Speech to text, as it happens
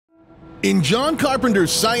In John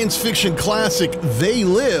Carpenter's science fiction classic, They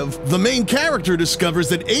Live, the main character discovers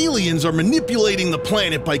that aliens are manipulating the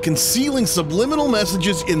planet by concealing subliminal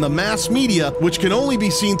messages in the mass media, which can only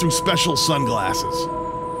be seen through special sunglasses.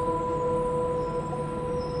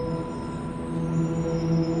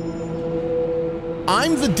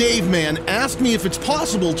 I'm the Dave Man asked me if it's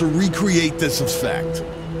possible to recreate this effect.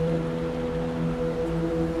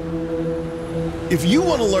 If you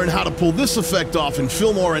want to learn how to pull this effect off in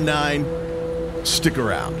Filmora 9, stick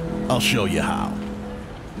around. I'll show you how.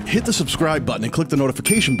 Hit the subscribe button and click the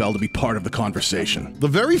notification bell to be part of the conversation. The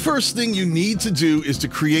very first thing you need to do is to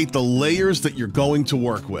create the layers that you're going to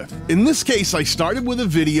work with. In this case, I started with a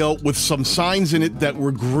video with some signs in it that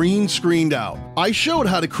were green screened out. I showed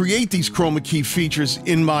how to create these chroma key features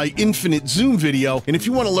in my infinite zoom video, and if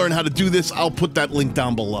you want to learn how to do this, I'll put that link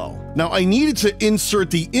down below. Now, I needed to insert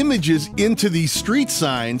the images into these street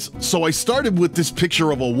signs, so I started with this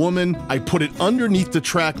picture of a woman. I put it underneath the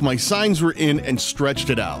track my signs were in and stretched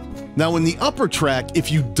it out. Now, in the upper track, if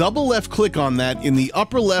you double left click on that, in the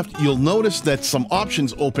upper left, you'll notice that some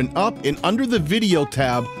options open up, and under the video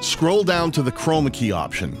tab, scroll down to the chroma key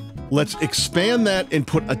option. Let's expand that and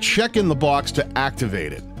put a check in the box to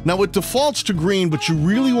activate it. Now, it defaults to green, but you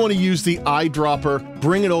really want to use the eyedropper,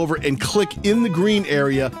 bring it over, and click in the green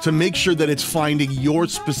area to make sure that it's finding your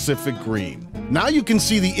specific green. Now you can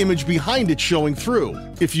see the image behind it showing through.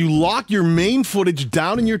 If you lock your main footage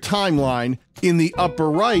down in your timeline, in the upper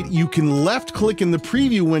right, you can left click in the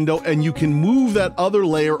preview window and you can move that other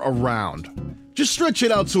layer around. Just stretch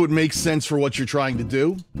it out so it makes sense for what you're trying to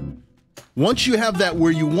do. Once you have that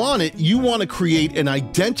where you want it, you want to create an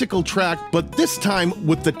identical track, but this time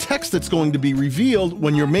with the text that's going to be revealed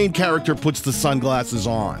when your main character puts the sunglasses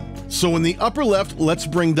on. So in the upper left, let's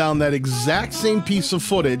bring down that exact same piece of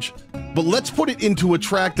footage, but let's put it into a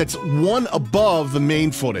track that's one above the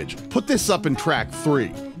main footage. Put this up in track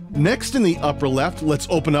 3. Next, in the upper left, let's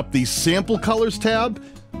open up the sample colors tab,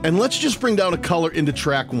 and let's just bring down a color into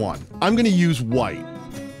track 1. I'm going to use white.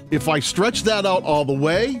 If I stretch that out all the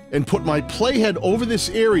way and put my playhead over this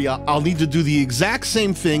area, I'll need to do the exact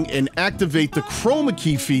same thing and activate the chroma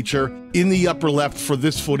key feature in the upper left for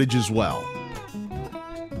this footage as well.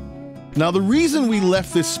 Now, the reason we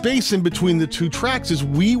left this space in between the two tracks is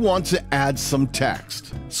we want to add some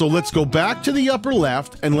text. So let's go back to the upper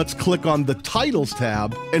left and let's click on the Titles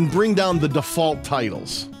tab and bring down the default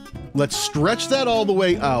titles. Let's stretch that all the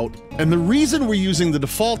way out, and the reason we're using the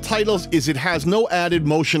default titles is it has no added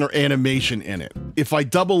motion or animation in it. If I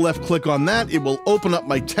double left click on that, it will open up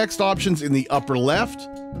my text options in the upper left.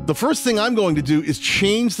 The first thing I'm going to do is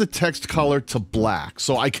change the text color to black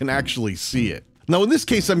so I can actually see it. Now, in this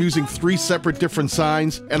case, I'm using 3 separate different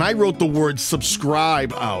signs, and I wrote the word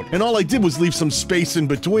subscribe out, and all I did was leave some space in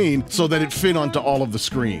between so that it fit onto all of the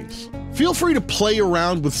screens. Feel free to play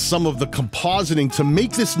around with some of the compositing to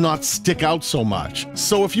make this not stick out so much.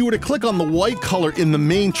 So if you were to click on the white color in the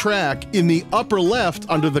main track, in the upper left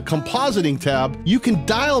under the compositing tab, you can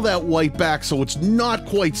dial that white back so it's not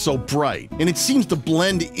quite so bright, and it seems to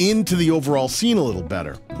blend into the overall scene a little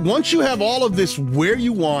better. Once you have all of this where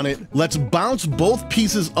you want it, let's bounce both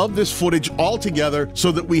pieces of this footage all together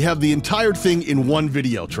so that we have the entire thing in one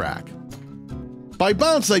video track. By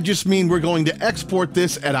bounce, I just mean we're going to export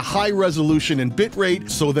this at a high resolution and bitrate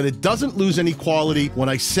so that it doesn't lose any quality when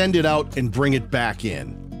I send it out and bring it back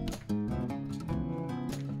in.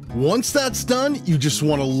 Once that's done, you just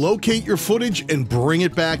want to locate your footage and bring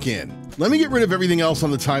it back in. Let me get rid of everything else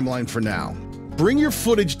on the timeline for now. Bring your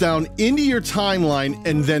footage down into your timeline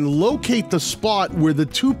and then locate the spot where the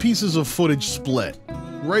two pieces of footage split.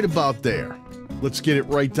 Right about there. Let's get it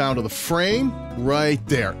right down to the frame, right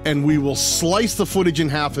there, and we will slice the footage in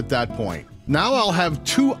half at that point. Now I'll have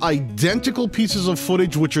 2 identical pieces of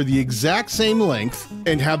footage which are the exact same length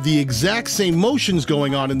and have the exact same motions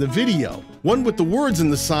going on in the video. One with the words in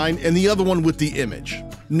the sign and the other one with the image.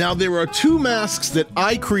 Now, there are 2 masks that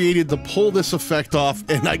I created to pull this effect off,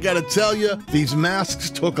 and I gotta tell you, these masks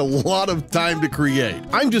took a lot of time to create.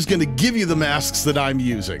 I'm just gonna give you the masks that I'm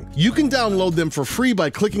using. You can download them for free by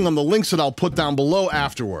clicking on the links that I'll put down below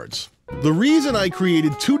afterwards. The reason I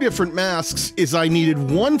created 2 different masks is I needed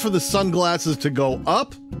one for the sunglasses to go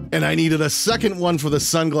up, and I needed a second one for the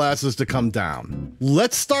sunglasses to come down.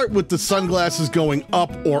 Let's start with the sunglasses going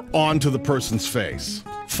up or onto the person's face.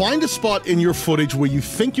 Find a spot in your footage where you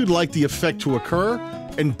think you'd like the effect to occur,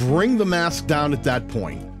 and bring the mask down at that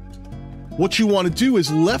point. What you want to do is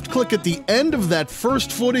left-click at the end of that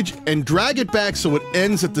first footage and drag it back so it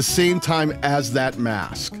ends at the same time as that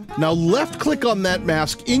mask. Now left-click on that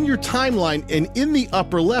mask in your timeline, and in the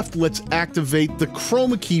upper left, let's activate the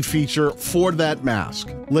chroma key feature for that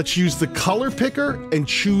mask. Let's use the color picker and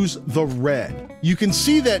choose the red. You can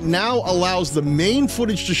see that now allows the main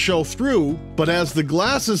footage to show through, but as the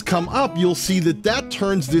glasses come up, you'll see that that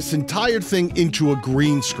turns this entire thing into a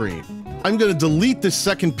green screen. I'm going to delete this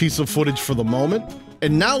second piece of footage for the moment,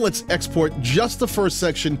 and now let's export just the first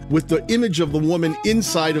section with the image of the woman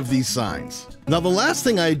inside of these signs. Now the last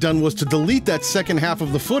thing I had done was to delete that second half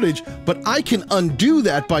of the footage, but I can undo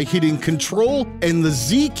that by hitting Control and the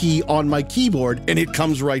Z key on my keyboard, and it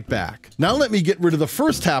comes right back. Now let me get rid of the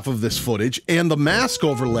first half of this footage and the mask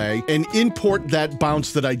overlay and import that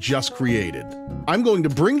bounce that I just created. I'm going to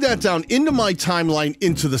bring that down into my timeline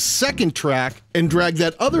into the second track and drag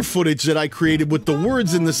that other footage that I created with the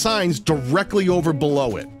words and the signs directly over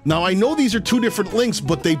below it. Now I know these are two different links,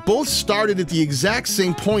 but they both started at the exact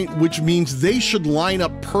same point, which means they should line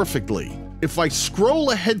up perfectly. If I scroll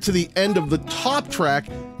ahead to the end of the top track,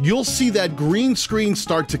 you'll see that green screen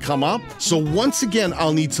start to come up. So once again,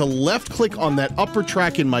 I'll need to left click on that upper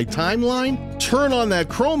track in my timeline, turn on that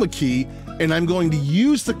chroma key, and I'm going to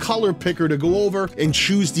use the color picker to go over and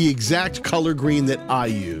choose the exact color green that I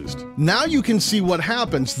used. Now you can see what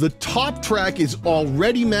happens. The top track is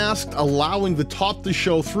already masked, allowing the top to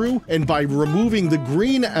show through, and by removing the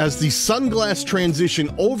green as the sunglass transition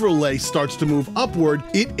overlay starts to move upward,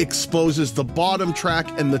 it exposes the bottom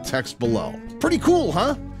track and the text below. Pretty cool,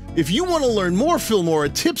 huh? If you want to learn more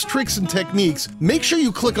Filmora tips, tricks, and techniques, make sure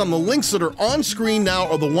you click on the links that are on screen now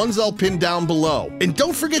or the ones I'll pin down below. And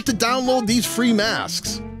don't forget to download these free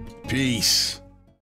masks. Peace.